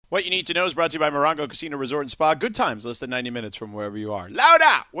What you need to know is brought to you by Morongo Casino Resort and Spa. Good times, less than 90 minutes from wherever you are.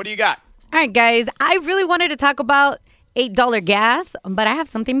 Lauda, what do you got? All right, guys. I really wanted to talk about $8 gas, but I have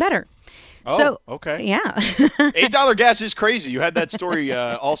something better. Oh, okay. Yeah. $8 gas is crazy. You had that story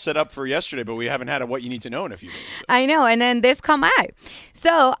all set up for yesterday, but we haven't had a What You Need to Know in a few days. So. I know. And then this caught my eye.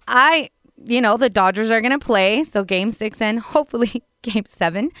 So the Dodgers are going to play. So game 6 and hopefully game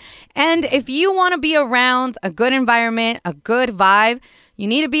 7. And if you want to be around a good environment, a good vibe, you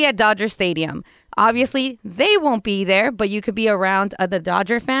need to be at Dodger Stadium. Obviously, they won't be there, but you could be around other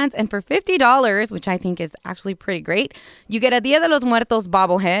Dodger fans. And for $50, which I think is actually pretty great, you get a Dia de los Muertos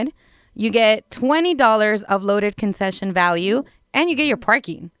bobblehead. You get $20 of loaded concession value, and you get your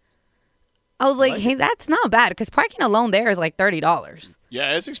parking. I was like, hey, that's not bad, because parking alone there is like $30.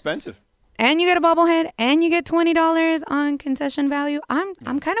 Yeah, it's expensive. And you get a bobblehead, and you get $20 on concession value. I'm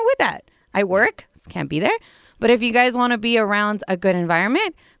kind of with that. I work, can't be there. But if you guys want to be around a good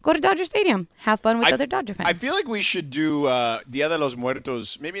environment, go to Dodger Stadium. Have fun with other Dodger fans. I feel like we should do Dia de los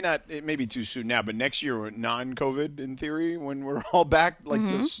Muertos, maybe not, it may be too soon now, but next year, non-COVID in theory, when we're all back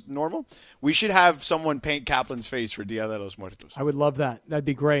just normal, we should have someone paint Kaplan's face for Dia de los Muertos. I would love that. That'd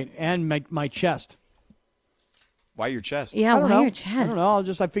be great. And my chest. Why your chest? Yeah, why your chest? I don't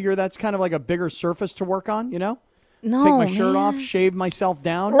know. I figure that's kind of like a bigger surface to work on, No, take my shirt off, shave myself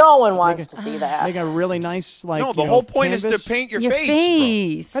down. No one wants to see that. Make a really nice, No, the whole point is to paint your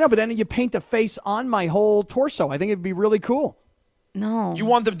face. I know, but then you paint the face on my whole torso. I think it'd be really cool. No. You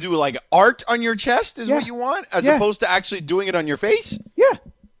want them to do like art on your chest is what you want? As opposed to actually doing it on your face? Yeah.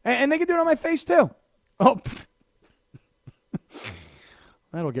 And they can do it on my face too. Oh.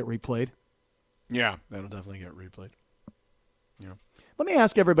 That'll get replayed. Yeah, that'll definitely get replayed. Yeah. Let me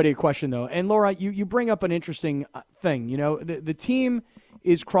ask everybody a question, though. And, Laura, you bring up an interesting thing. The team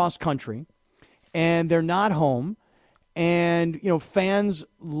is cross-country, and they're not home. And, fans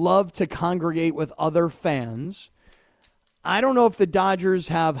love to congregate with other fans. I don't know if the Dodgers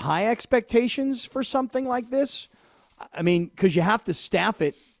have high expectations for something like this. I mean, because you have to staff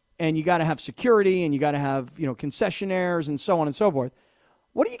it, and you got to have security, and you got to have, concessionaires and so on and so forth.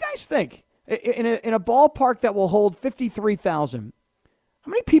 What do you guys think? In a ballpark that will hold 53,000, how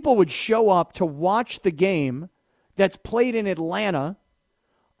many people would show up to watch the game that's played in Atlanta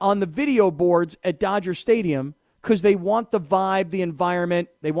on the video boards at Dodger Stadium because they want the vibe, the environment,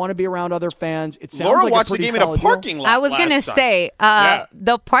 they want to be around other fans? It sounds Laura like watched the game in a parking lot. I was going to say,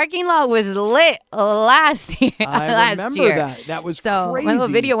 the parking lot was lit last year. I remember that. That was crazy. So,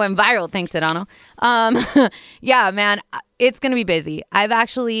 the video went viral, thanks to Donald. Yeah, man, it's going to be busy. I've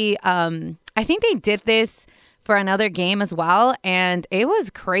actually, I think they did this for another game as well, and it was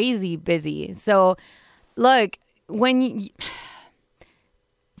crazy busy. So, look, when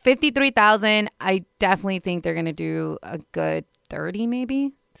 53,000, I definitely think they're going to do a good 30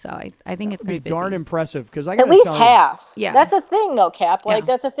 maybe. So I think it's going to be darn impressive because I at least half. Yeah, that's a thing though, Cap. Like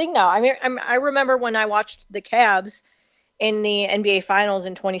that's a thing now. I mean, I remember when I watched the Cavs in the NBA Finals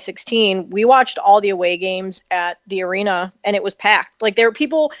in 2016. We watched all the away games at the arena, and it was packed. Like there were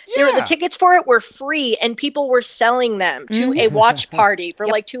people. The tickets for it were free, and people were selling them to a watch party for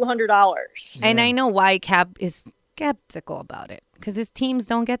like $200. And I know why Cap is skeptical about it because his teams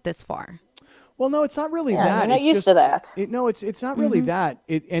don't get this far. Well, no, it's not really that. You're not used to that. It's not really that.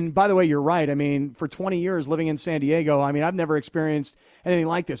 And by the way, you're right. I mean, for 20 years living in San Diego, I mean, I've never experienced anything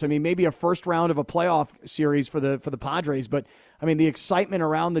like this. I mean, maybe a first round of a playoff series for the Padres, but I mean, the excitement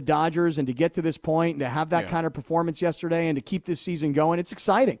around the Dodgers and to get to this point and to have that kind of performance yesterday and to keep this season going, it's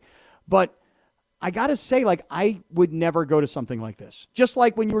exciting. But I got to say, like, I would never go to something like this. Just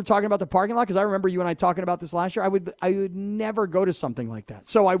like when you were talking about the parking lot, because I remember you and I talking about this last year, I would never go to something like that.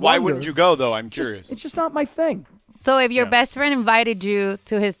 So why wouldn't you go, though? I'm curious. It's just not my thing. So if your best friend invited you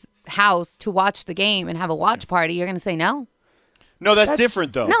to his house to watch the game and have a watch party, you're going to say no? No, that's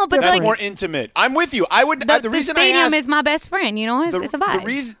different, though. No, but that's like, more intimate. I'm with you. I would. The reason stadium I ask, is my best friend. You know, it's a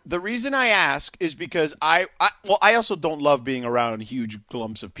vibe. The reason I ask is because I also don't love being around huge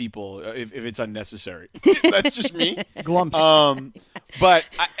glumps of people if it's unnecessary. That's just me. Glumps. But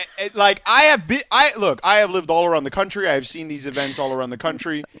I have lived all around the country. I have seen these events all around the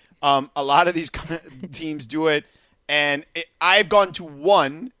country. A lot of these teams do it, and I've gone to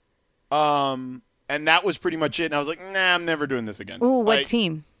one. And that was pretty much it. And I was like, nah, I'm never doing this again. Ooh, what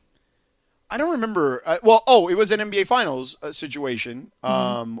team? I don't remember. It was an NBA Finals situation.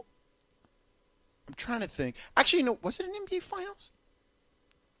 I'm trying to think. Actually, no, was it an NBA Finals?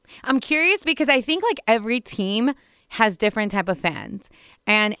 I'm curious because I think like every team has different type of fans.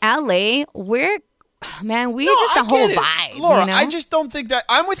 And LA, we're just a whole vibe. Laura, you know? I just don't think that.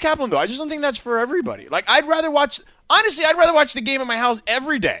 I'm with Kaplan, though. I just don't think that's for everybody. Like, I'd rather watch honestly, I'd rather watch the game at my house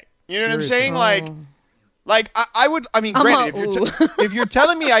every day. You know what I'm saying? Like I would. I mean, granted, if you're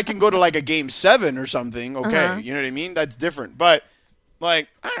telling me I can go to like a game 7 or something, okay, you know what I mean? That's different. But like,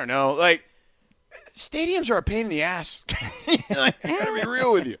 I don't know, like stadiums are a pain in the ass. I gotta be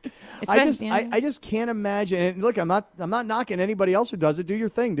real with you. I just can't imagine. And look, I'm not knocking anybody else who does it. Do your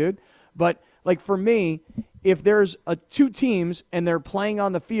thing, dude. But like for me, if there's two teams and they're playing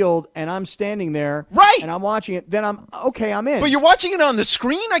on the field and I'm standing there and I'm watching it, then I'm in. But you're watching it on the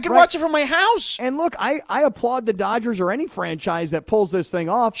screen? I can watch it from my house. And look, I applaud the Dodgers or any franchise that pulls this thing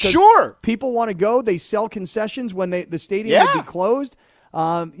off. Sure. People want to go. They sell concessions when the stadium would be closed.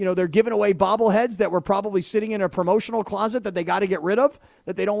 They're giving away bobbleheads that were probably sitting in a promotional closet that they got to get rid of,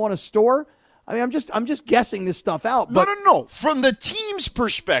 that they don't want to store. I mean, I'm just guessing this stuff out. But No. From the team's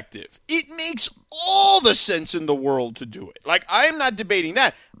perspective, it makes all the sense in the world to do it. Like, I am not debating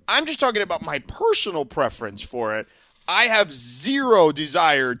that. I'm just talking about my personal preference for it. I have zero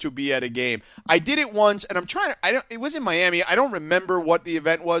desire to be at a game. I did it once, and it was in Miami. I don't remember what the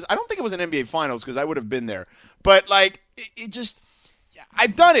event was. I don't think it was an NBA Finals because I would have been there. But, like, it just...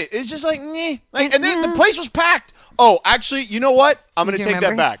 I've done it. It's just like, meh. Like, and then the place was packed. Oh, actually, you know what? I'm going to take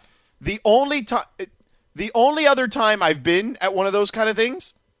that back. The only other time I've been at one of those kind of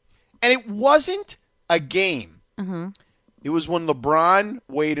things, and it wasn't a game. It was when LeBron,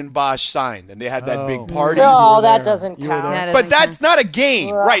 Wade, and Bosh signed, and they had that big party. No, that doesn't count. But that's not a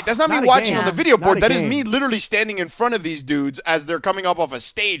game, right? That's not me watching on the video board. That is game. me literally standing in front of these dudes as they're coming up off a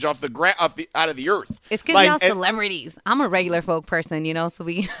stage, out of the earth. It's because y'all celebrities. I'm a regular folk person, so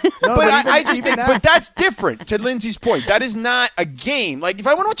we. No, but I just think, but that's different. To Lindsay's point, that is not a game. Like if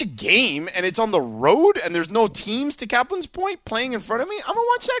I want to watch a game and it's on the road and there's no teams, to Kaplan's point, playing in front of me, I'm gonna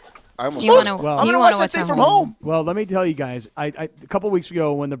watch that. I'm gonna watch that thing from home. Well, let me tell you guys, a couple of weeks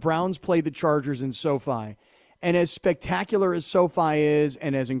ago when the Browns played the Chargers in SoFi, and as spectacular as SoFi is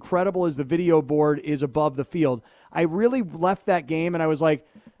and as incredible as the video board is above the field, I really left that game and I was like,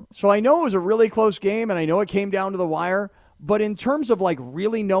 so I know it was a really close game and I know it came down to the wire, but in terms of like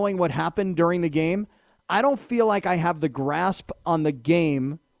really knowing what happened during the game, I don't feel like I have the grasp on the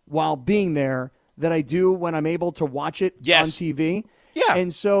game while being there that I do when I'm able to watch it on TV. Yeah.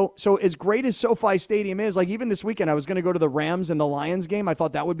 And so as great as SoFi Stadium is, like even this weekend, I was going to go to the Rams and the Lions game. I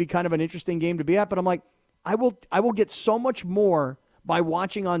thought that would be kind of an interesting game to be at, but I'm like, I will get so much more by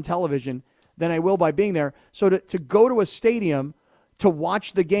watching on television than I will by being there. So to go to a stadium to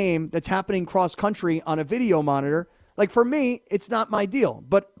watch the game that's happening cross country on a video monitor, like for me, it's not my deal.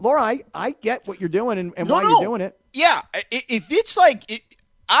 But Laura, I get what you're doing and why you're doing it. Yeah. If it's like,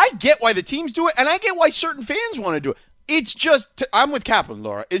 I get why the teams do it, and I get why certain fans want to do it. It's just, I'm with Kaplan,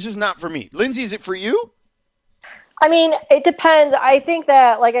 Laura. It's just not for me. Lindsay, is it for you? I mean, it depends. I think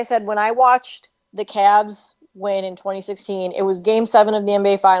that, like I said, when I watched the Cavs win in 2016, it was Game 7 of the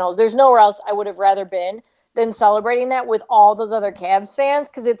NBA Finals. There's nowhere else I would have rather been than celebrating that with all those other Cavs fans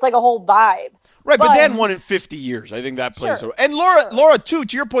because it's like a whole vibe. Right, but they hadn't won in 50 years. I think that plays a... And Laura, too,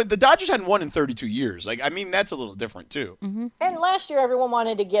 to your point, the Dodgers hadn't won in 32 years. Like, I mean, that's a little different, too. Mm-hmm. And last year, everyone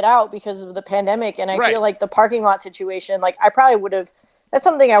wanted to get out because of the pandemic, and I feel like the parking lot situation, like, I probably would have... That's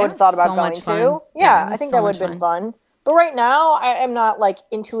something I would have thought about going to. Yeah, I think that would have been fun. But right now, I am not, like,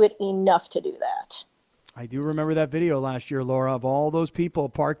 into it enough to do that. I do remember that video last year, Laura, of all those people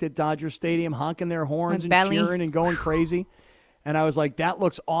parked at Dodger Stadium, honking their horns and cheering and going crazy. And I was like, that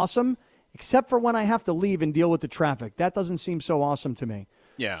looks awesome. Except for when I have to leave and deal with the traffic. That doesn't seem so awesome to me.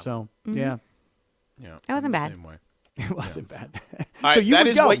 Yeah. So, Yeah. It wasn't bad. It wasn't bad. All right, so that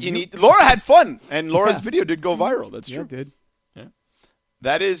is what you need. Laura had fun, and Laura's video did go viral. That's true. Yeah, it did. Yeah.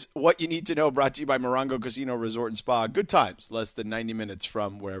 That is what you need to know, brought to you by Morongo Casino Resort and Spa. Good times, less than 90 minutes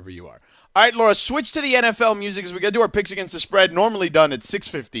from wherever you are. All right, Laura, switch to the NFL music as we got to do our picks against the spread, normally done at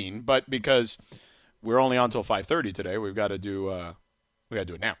 6:15, but because we're only on until 5:30 today, we've got to do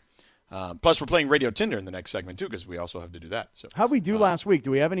it now. Plus, we're playing Radio Tinder in the next segment, too, because we also have to do that. So, how'd we do last week?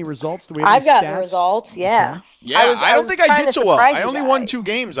 Do we have any results? Do we have I've got stats? the results, yeah. Okay. Yeah, I don't think I did so well. I only won 2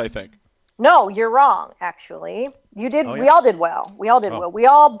 games, I think. No, you're wrong, actually. You did. Oh, yeah? We all did well. We all did well. We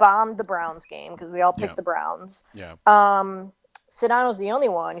all bombed the Browns game because we all picked the Browns. Yeah. Sedano's the only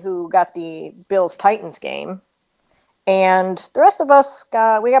one who got the Bills-Titans game. And the rest of us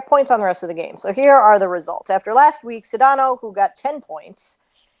got points on the rest of the game. So here are the results. After last week, Sedano, who got 10 points,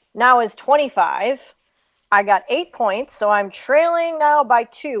 now is 25. I got 8 points, so I'm trailing now by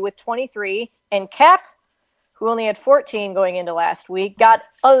 2 with 23. And Cap, who only had 14 going into last week, got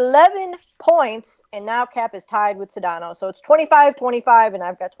 11 points, and now Cap is tied with Sedano. So it's 25-25, and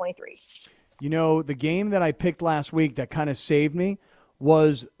I've got 23. You know, the game that I picked last week that kind of saved me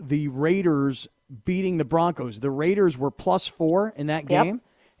was the Raiders beating the Broncos. The Raiders were +4 in that game.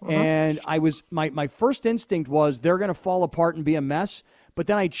 And I was my first instinct was they're going to fall apart and be a mess. But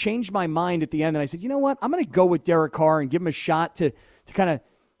then I changed my mind at the end, and I said, you know what? I'm going to go with Derek Carr and give him a shot to kind of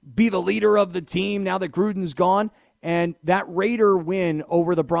be the leader of the team now that Gruden's gone. And that Raider win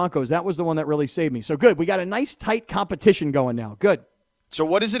over the Broncos, that was the one that really saved me. So good. We got a nice, tight competition going now. Good. So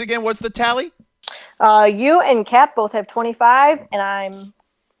what is it again? What's the tally? You and Cap both have 25, and I'm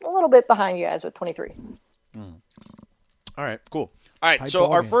a little bit behind you guys with 23. All right, cool. All right, Tight so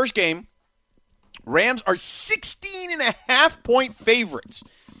ball our game. first game, Rams are 16.5-point favorites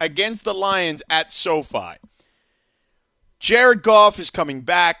against the Lions at SoFi. Jared Goff is coming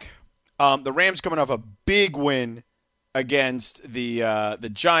back. The Rams coming off a big win against the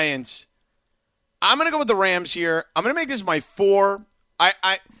Giants. I'm going to go with the Rams here. I'm going to make this my 4.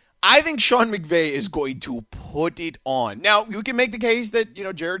 I think Sean McVay is going to put it on. Now, you can make the case that,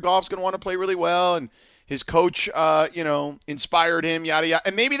 Jared Goff's going to want to play really well and his coach, inspired him, yada, yada.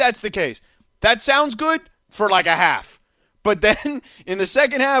 And maybe that's the case. That sounds good for like a half. But then in the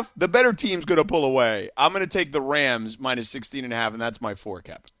second half, the better team's going to pull away. I'm going to take the Rams minus 16.5, and that's my 4,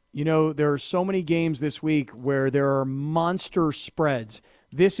 Cap. There are so many games this week where there are monster spreads.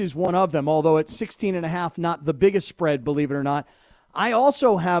 This is one of them, although it's 16.5, not the biggest spread, believe it or not. I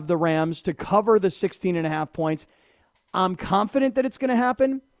also have the Rams to cover the 16.5 points. I'm confident that it's going to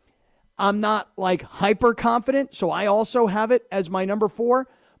happen. I'm not hyper confident, so I also have it as my number 4.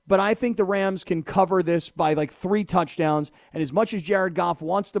 But I think the Rams can cover this by 3 touchdowns. And as much as Jared Goff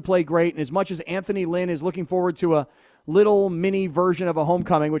wants to play great, and as much as Anthony Lynn is looking forward to a little mini version of a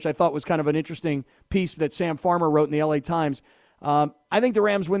homecoming, which I thought was kind of an interesting piece that Sam Farmer wrote in the LA Times, I think the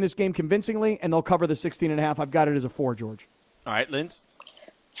Rams win this game convincingly, and they'll cover the 16.5. I've got it as a 4, George. All right, Linz?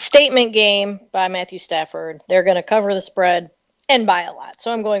 Statement game by Matthew Stafford. They're going to cover the spread and by a lot.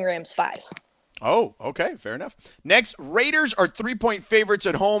 So I'm going Rams 5. Oh, okay, fair enough. Next, Raiders are 3-point favorites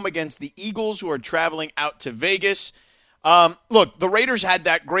at home against the Eagles, who are traveling out to Vegas. Look, the Raiders had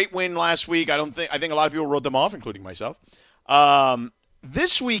that great win last week. I think a lot of people wrote them off, including myself.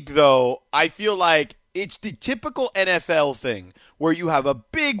 This week, though, I feel like it's the typical NFL thing where you have a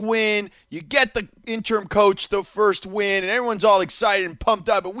big win, you get the interim coach the first win, and everyone's all excited and pumped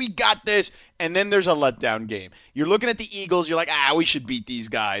up, but we got this, and then there's a letdown game. You're looking at the Eagles, you're like, we should beat these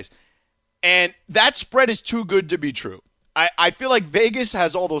guys. And that spread is too good to be true. I feel like Vegas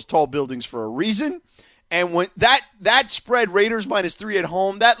has all those tall buildings for a reason. And when that spread, Raiders minus 3 at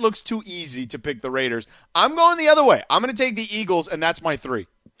home, that looks too easy to pick the Raiders. I'm going the other way. I'm going to take the Eagles, and that's my 3.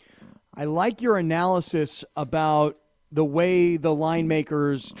 I like your analysis about the way the line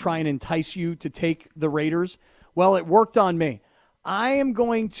makers try and entice you to take the Raiders. Well, it worked on me. I am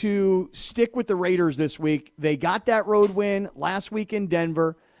going to stick with the Raiders this week. They got that road win last week in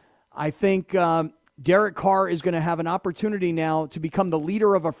Denver. I think Derek Carr is going to have an opportunity now to become the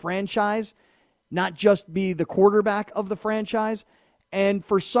leader of a franchise, not just be the quarterback of the franchise. And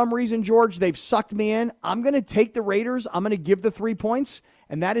for some reason, George, they've sucked me in. I'm going to take the Raiders. I'm going to give the 3 points,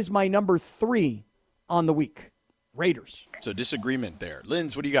 and that is my number 3 on the week. Raiders. So disagreement there.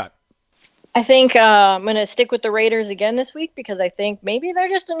 Linz, what do you got? I think I'm going to stick with the Raiders again this week because I think maybe they're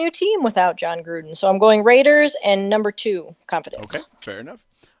just a new team without John Gruden. So I'm going Raiders and number 2, confidence. Okay, fair enough.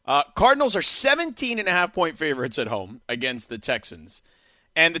 Cardinals are 17.5-point favorites at home against the Texans.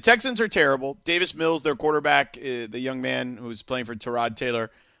 And the Texans are terrible. Davis Mills, their quarterback, the young man who's playing for Tyrod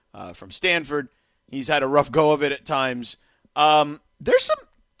Taylor from Stanford, he's had a rough go of it at times. There's some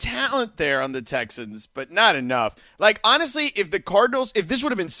talent there on the Texans, but not enough. Honestly, if this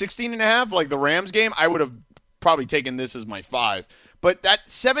would have been 16.5, like the Rams game, I would have probably taken this as my 5. But that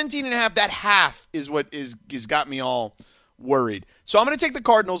 17.5, that half is what is got me all worried. So I'm going to take the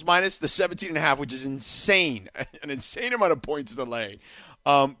Cardinals minus the 17.5, which is insane, an insane amount of points to lay.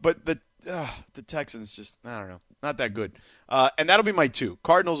 But the Texans just, I don't know, not that good. And that'll be my 2.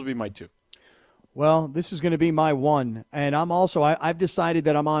 Cardinals will be my 2. Well, this is going to be my 1. And I've decided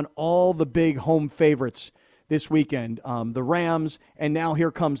that I'm on all the big home favorites this weekend. The Rams, and now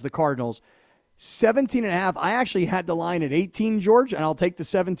here comes the Cardinals. 17.5, I actually had the line at 18, George, and I'll take the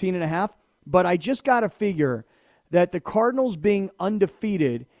 17.5. But I just got to figure that the Cardinals being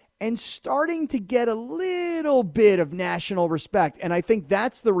undefeated and starting to get a little bit of national respect, and I think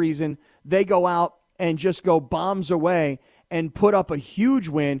that's the reason they go out and just go bombs away and put up a huge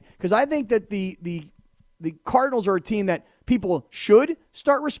win, because I think that the Cardinals are a team that people should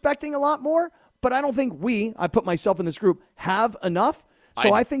start respecting a lot more, but I don't think I put myself in this group, have enough.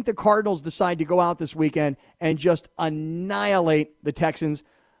 So I think the Cardinals decide to go out this weekend and just annihilate the Texans.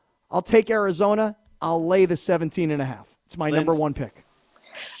 I'll take Arizona. I'll lay the 17.5. It's my number 1 pick.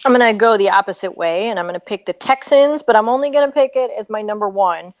 I'm going to go the opposite way, and I'm going to pick the Texans, but I'm only going to pick it as my number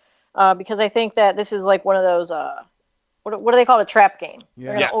one because I think that this is like one of those, what do they call it, a trap game? Yeah.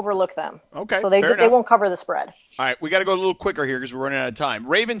 They're going to overlook them. Okay, so they won't cover the spread. All right, we got to go a little quicker here because we're running out of time.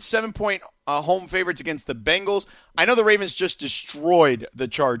 Ravens 7-point home favorites against the Bengals. I know the Ravens just destroyed the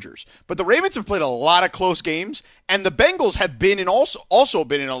Chargers, but the Ravens have played a lot of close games, and the Bengals have been in also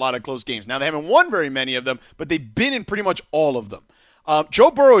been in a lot of close games. Now, they haven't won very many of them, but they've been in pretty much all of them.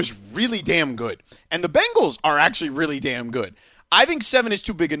 Joe Burrow is really damn good, and the Bengals are actually really damn good. I think 7 is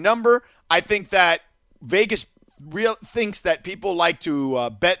too big a number. I think that Vegas thinks that people like to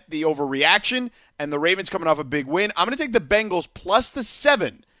bet the overreaction, and the Ravens coming off a big win. I'm going to take the Bengals plus the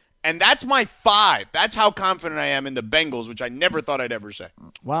 7, and that's my 5. That's how confident I am in the Bengals, which I never thought I'd ever say.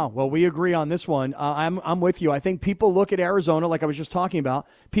 Wow. Well, we agree on this one. I'm with you. I think people look at Arizona, like I was just talking about.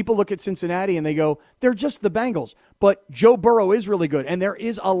 People look at Cincinnati and they go, they're just the Bengals. But Joe Burrow is really good, and there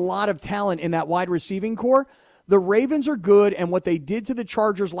is a lot of talent in that wide receiving core. The Ravens are good, and what they did to the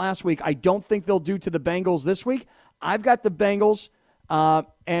Chargers last week, I don't think they'll do to the Bengals this week. I've got the Bengals,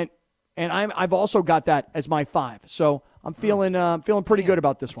 and I've also got that as my 5. So I'm feeling pretty good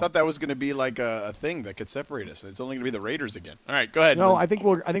about this one. I thought that was going to be like a thing that could separate us. It's only going to be the Raiders again. All right, go ahead. No, I think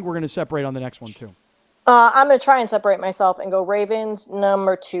we're going to separate on the next one too. I'm going to try and separate myself and go Ravens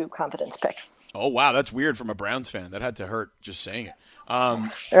number 2 confidence pick. Oh, wow, that's weird from a Browns fan. That had to hurt just saying it.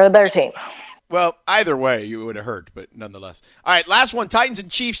 They're the better team. Well, either way, you would have hurt, but nonetheless. All right, last one, Titans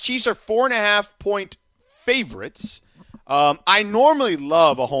and Chiefs. Chiefs are 4.5-point favorites. I normally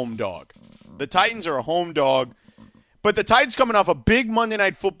love a home dog. The Titans are a home dog, but the Titans coming off a big Monday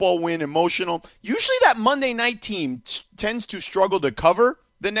Night Football win, emotional. Usually that Monday night team tends to struggle to cover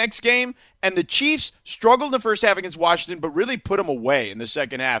the next game, and the Chiefs struggled in the first half against Washington, but really put them away in the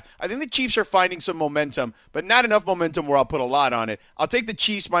second half. I think the Chiefs are finding some momentum, but not enough momentum where I'll put a lot on it. I'll take the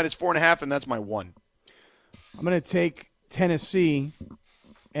Chiefs minus 4.5, and that's my 1. I'm going to take Tennessee,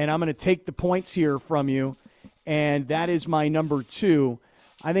 and I'm going to take the points here from you, and that is my number 2.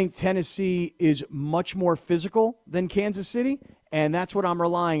 I think Tennessee is much more physical than Kansas City, and that's what I'm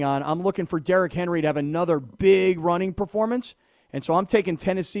relying on. I'm looking for Derrick Henry to have another big running performance, and so I'm taking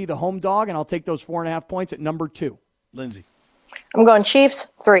Tennessee, the home dog, and I'll take those 4.5 points at number 2. Lindsay. I'm going Chiefs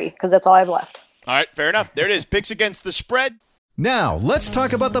 3 because that's all I have left. All right, fair enough. There it is. Picks against the spread. Now, let's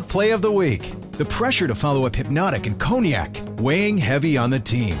talk about the play of the week. The pressure to follow up Hypnotic and Cognac, weighing heavy on the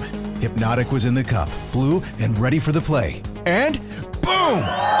team. Hypnotic was in the cup, blue, and ready for the play. And boom!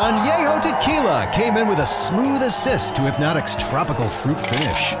 Añejo Tequila came in with a smooth assist to Hypnotic's tropical fruit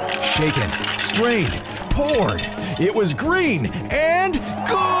finish. Shaken, strained, poured. It was green and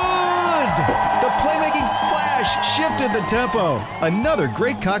good! The playmaking splash shifted the tempo. Another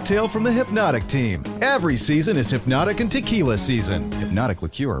great cocktail from the Hypnotic team. Every season is Hypnotic and Tequila season. Hypnotic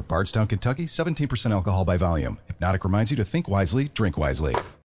Liqueur, Bardstown, Kentucky, 17% alcohol by volume. Hypnotic reminds you to think wisely, drink wisely.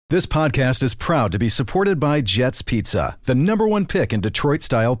 This podcast is proud to be supported by Jets Pizza, the #1 pick in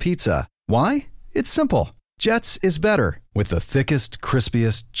Detroit-style pizza. Why? It's simple. Jets is better. With the thickest,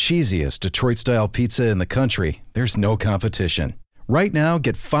 crispiest, cheesiest Detroit-style pizza in the country, there's no competition. Right now,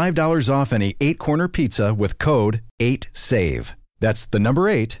 get $5 off any 8-corner pizza with code 8SAVE. That's the number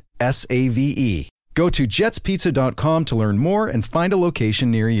 8, S-A-V-E. Go to jetspizza.com to learn more and find a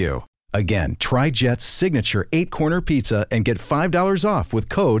location near you. Again, try Jet's signature 8-corner pizza and get $5 off with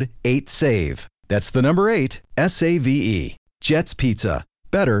code 8SAVE. That's the number 8, S-A-V-E. Jet's Pizza.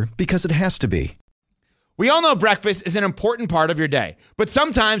 Better because it has to be. We all know breakfast is an important part of your day, but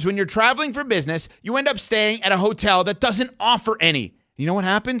sometimes when you're traveling for business, you end up staying at a hotel that doesn't offer any. You know what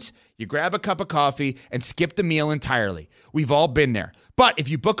happens? You grab a cup of coffee and skip the meal entirely. We've all been there. But if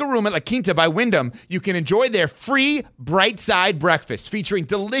you book a room at La Quinta by Wyndham, you can enjoy their free Bright Side breakfast featuring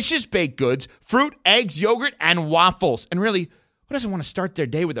delicious baked goods, fruit, eggs, yogurt, and waffles. And really, who doesn't want to start their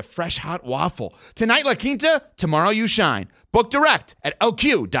day with a fresh, hot waffle? Tonight, La Quinta, tomorrow you shine. Book direct at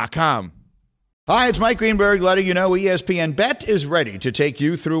lq.com. Hi, it's Mike Greenberg letting you know ESPN Bet is ready to take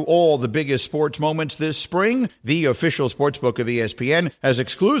you through all the biggest sports moments this spring. The official sportsbook of ESPN has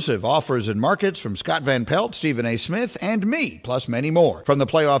exclusive offers and markets from Scott Van Pelt, Stephen A. Smith, and me, plus many more. From the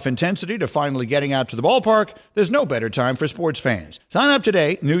playoff intensity to finally getting out to the ballpark, there's no better time for sports fans. Sign up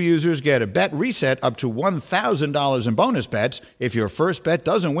today. New users get a bet reset up to $1,000 in bonus bets if your first bet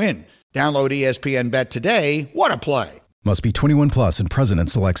doesn't win. Download ESPN Bet today. What a play. Must be 21 plus and present in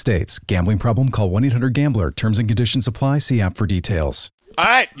select states. Gambling problem? Call 1-800-GAMBLER. Terms and conditions apply. See app for details. All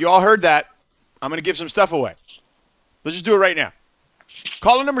right, you all heard that. I'm going to give some stuff away. Let's just do it right now.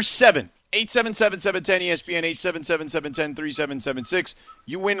 Caller number 7, 877-710-ESPN, 877-710-3776.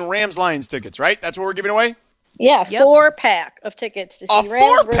 You win Rams-Lions tickets, right? That's what we're giving away? Yeah, Yep. 4-pack of tickets to see A Rams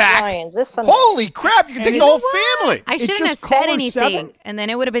versus 4-pack? Lions this Sunday. Holy crap! You can take the whole family. I It's shouldn't have just said caller anything, 7? and then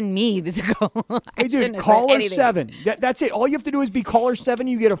it would have been me to go. I Hey, shouldn't dude, have said caller anything. 7. That's it. All you have to do is be caller 7.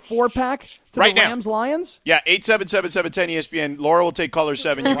 You get a 4-pack to Right the now. Rams Lions. Yeah, 877-710 ESPN. Laura will take caller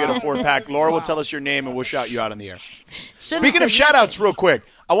 7. You get a 4-pack. Laura will tell us your name, and we'll shout you out on the air. Shouldn't Speaking have of said shout-outs real quick,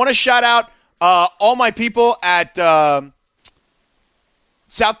 I want to shout out all my people at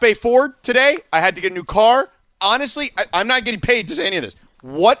South Bay Ford today. I had to get a new car. Honestly, I'm not getting paid to say any of this.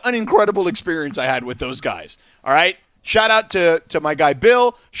 What an incredible experience I had with those guys. All right? Shout out to my guy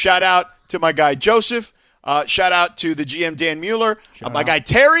Bill. Shout out to my guy Joseph. Shout out to the GM Dan Mueller. My guy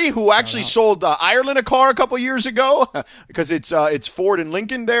Terry, who actually sold Ireland a car a couple years ago because it's Ford and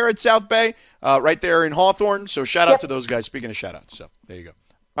Lincoln there at South Bay, right there in Hawthorne. So shout out to those guys. Speaking of shout outs. So there you go.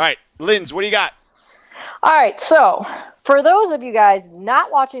 All right, Linz, what do you got? All right, so for those of you guys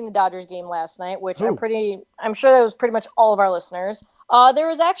not watching the Dodgers game last night, which I'm sure that was pretty much all of our listeners, there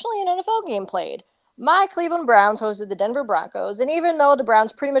was actually an NFL game played. My Cleveland Browns hosted the Denver Broncos, and even though the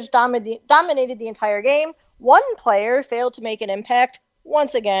Browns pretty much dominated the entire game, one player failed to make an impact,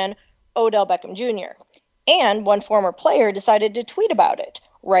 once again, Odell Beckham Jr. And one former player decided to tweet about it,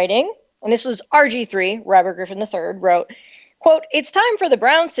 writing, and this was RG3, Robert Griffin III, wrote, quote, "It's time for the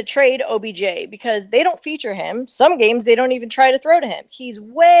Browns to trade OBJ because they don't feature him. Some games they don't even try to throw to him. He's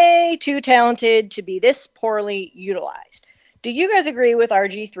way too talented to be this poorly utilized." Do you guys agree with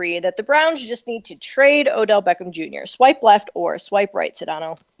RG3 that the Browns just need to trade Odell Beckham Jr.? Swipe left or swipe right,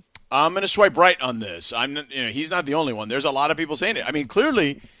 Sedano? I'm going to swipe right on this. He's not the only one. There's a lot of people saying it. I mean,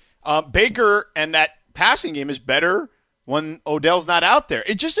 clearly, Baker and that passing game is better when Odell's not out there.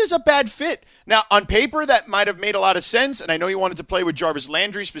 It just is a bad fit. Now, on paper, that might have made a lot of sense, and I know he wanted to play with Jarvis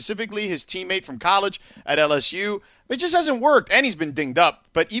Landry, specifically his teammate from college at LSU, but it just hasn't worked, and he's been dinged up.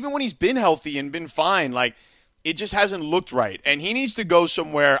 But even when he's been healthy and been fine, it just hasn't looked right, and he needs to go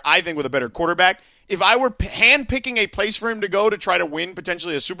somewhere, I think, with a better quarterback. If I were hand-picking a place for him to go to try to win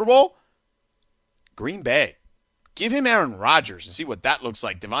potentially a Super Bowl, Green Bay. Give him Aaron Rodgers and see what that looks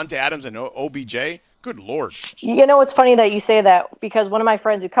like. Devontae Adams and OBJ. Good Lord. You know, it's funny that you say that because one of my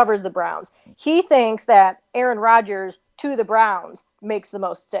friends who covers the Browns, he thinks that Aaron Rodgers to the Browns makes the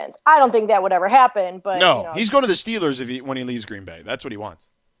most sense. I don't think that would ever happen, but no, he's going to the Steelers when he leaves Green Bay. That's what he wants.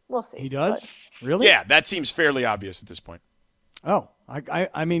 We'll see. He does? But... Really? Yeah, that seems fairly obvious at this point. Oh,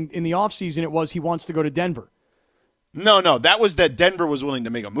 I mean, in the offseason, it was he wants to go to Denver. No, that was that Denver was willing to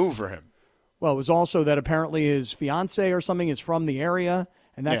make a move for him. Well, it was also that apparently his fiance or something is from the area,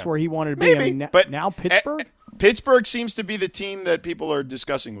 and that's where he wanted to be. Maybe, I mean, but now Pittsburgh? Pittsburgh seems to be the team that people are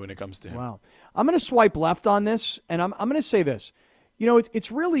discussing when it comes to him. Wow. I'm going to swipe left on this, and I'm going to say this. You know,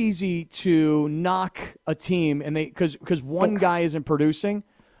 it's really easy to knock a team and because one guy isn't producing.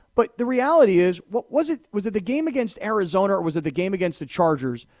 But the reality is, what was it? Was it the game against Arizona or was it the game against the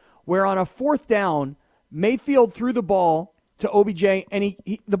Chargers where on a fourth down, Mayfield threw the ball to OBJ and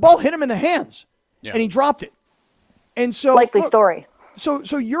the ball hit him in the hands and he dropped it. And so likely story.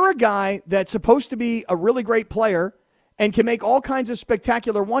 So you're a guy that's supposed to be a really great player and can make all kinds of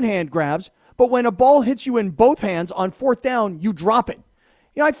spectacular one-hand grabs, but when a ball hits you in both hands on fourth down, you drop it.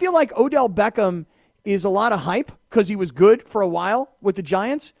 You know, I feel like Odell Beckham is a lot of hype because he was good for a while with the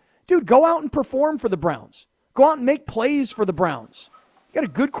Giants. Dude, go out and perform for the Browns. Go out and make plays for the Browns. You got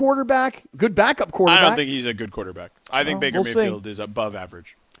a good quarterback, good backup quarterback. I don't think he's a good quarterback. I think Baker Mayfield is above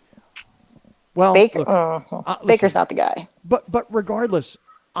average. Well, Baker's listen, not the guy. But regardless,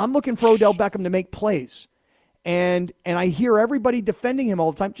 I'm looking for Odell Beckham to make plays. And I hear everybody defending him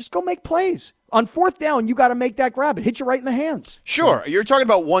all the time. Just go make plays. On fourth down, you got to make that grab. It hit you right in the hands. Sure. You're talking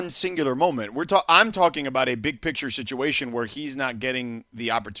about one singular moment. I'm talking about a big picture situation where he's not getting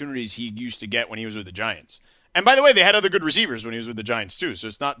the opportunities he used to get when he was with the Giants. And by the way, they had other good receivers when he was with the Giants too. So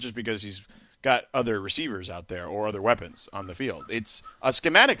it's not just because he's got other receivers out there or other weapons on the field. It's a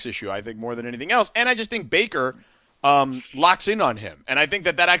schematics issue, I think, more than anything else. And I just think Baker locks in on him. And I think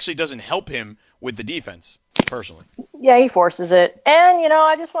that actually doesn't help him with the defense, personally. Yeah, he forces it. And,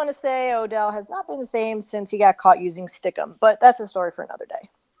 I just want to say Odell has not been the same since he got caught using Stickum. But that's a story for another day.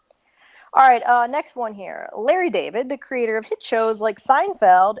 All right, next one here. Larry David, the creator of hit shows like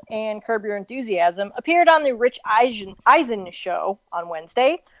Seinfeld and Curb Your Enthusiasm, appeared on the Rich Eisen show on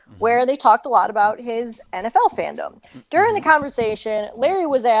Wednesday, where they talked a lot about his NFL fandom. During the conversation, Larry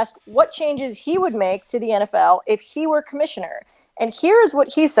was asked what changes he would make to the NFL if he were commissioner. And here's what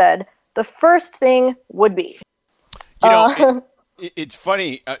he said the first thing would be. It's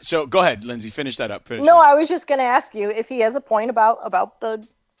funny. So go ahead, Lindsay. Finish that up. I was just going to ask you if he has a point about the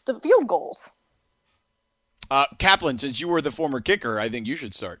field goals. Kaplan, since you were the former kicker, I think you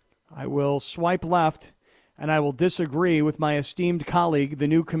should start. I will swipe left. and I will disagree with my esteemed colleague, the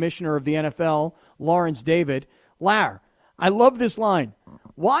new commissioner of the NFL, Lawrence David. Lar, I love this line.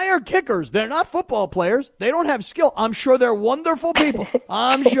 Why are kickers? They're not football players. They don't have skill. I'm sure they're wonderful people.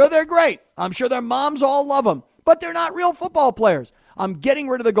 I'm sure they're great. I'm sure their moms all love them. But they're not real football players. I'm getting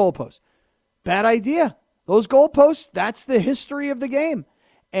rid of the goalposts. Bad idea. Those goalposts, that's the history of the game.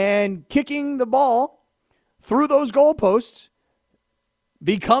 And kicking the ball through those goalposts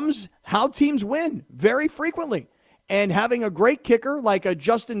becomes how teams win very frequently. And having a great kicker like a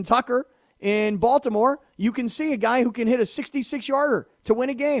Justin Tucker in Baltimore, you can see a guy who can hit a 66-yarder to win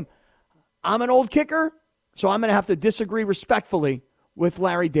a game. I'm an old kicker, so I'm going to have to disagree respectfully with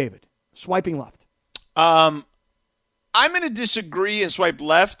Larry David. Swiping left. I'm going to disagree and swipe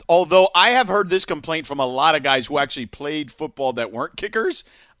left, although I have heard this complaint from a lot of guys who actually played football that weren't kickers,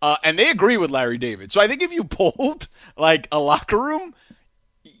 and they agree with Larry David. So I think if you polled like a locker room,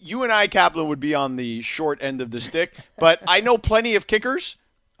 you and I, Kaplan, would be on the short end of the stick. But I know plenty of kickers,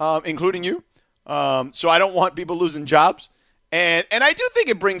 including you, so I don't want people losing jobs. And I do think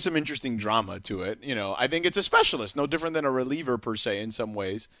it brings some interesting drama to it. You know, I think it's a specialist, no different than a reliever per se in some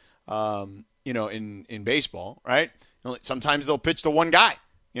ways, you know, in baseball, right? Sometimes they'll pitch to one guy,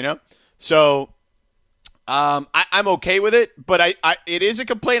 you know? So I'm okay with it, but it is a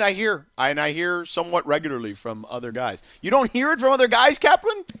complaint I hear, and I hear somewhat regularly from other guys. You don't hear it from other guys,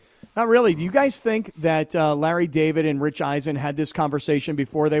 Kaplan? Not really. Do you guys think that Larry David and Rich Eisen had this conversation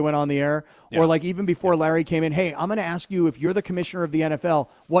before they went on the air? Yeah. Or like even before Larry came in, hey, I'm going to ask you if you're the commissioner of the NFL,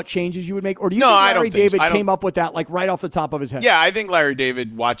 what changes you would make? Or do you think Larry David came up with that like right off the top of his head? Yeah, I think Larry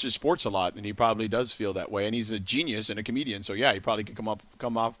David watches sports a lot, and he probably does feel that way. And he's a genius and a comedian, so yeah, he probably could come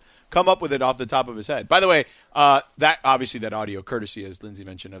up with it off the top of his head. By the way, that audio courtesy, as Lindsay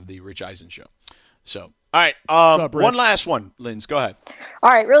mentioned, of the Rich Eisen show. So, all right, one last one, Linz, go ahead. All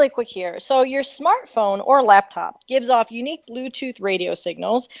right, really quick here. So your smartphone or laptop gives off unique Bluetooth radio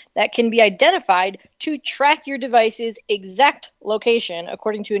signals that can be identified to track your device's exact location,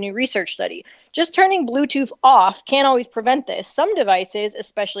 according to a new research study. Just turning Bluetooth off can't always prevent this. Some devices,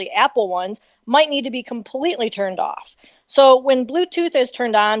 especially Apple ones, might need to be completely turned off. So when Bluetooth is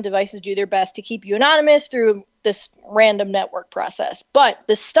turned on, devices do their best to keep you anonymous through this random network process. But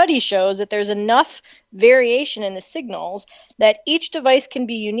the study shows that there's enough variation in the signals that each device can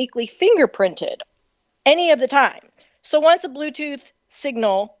be uniquely fingerprinted any of the time. So once a Bluetooth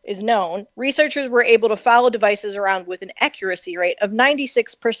signal is known, researchers were able to follow devices around with an accuracy rate of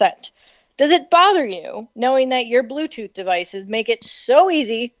 96%. Does it bother you knowing that your Bluetooth devices make it so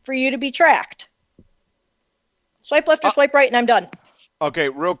easy for you to be tracked? Swipe left or swipe right, and I'm done. Okay,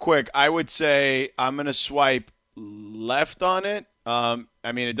 real quick, I would say I'm going to swipe left on it.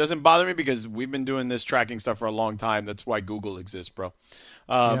 I mean, it doesn't bother me because we've been doing this tracking stuff for a long time. That's why Google exists, bro.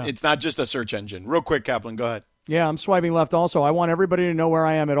 It's not just a search engine. Real quick, Kaplan, go ahead. Yeah, I'm swiping left also. I want everybody to know where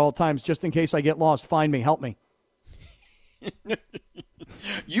I am at all times, just in case I get lost. Find me. Help me.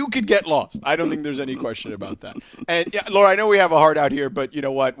 You could get lost. I don't think there's any question about that. And yeah, Laura, I know we have a heart out here, but you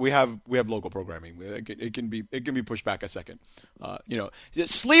know what? We have local programming. It can be pushed back a second. You know,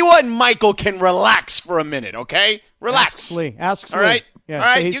 Sliwa and Michael can relax for a minute, okay? Relax. Ask Slee. All right. Yeah, all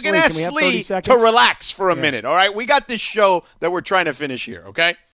right. Hey, you can ask Slee to relax for a minute. All right. We got this show that we're trying to finish here. Okay.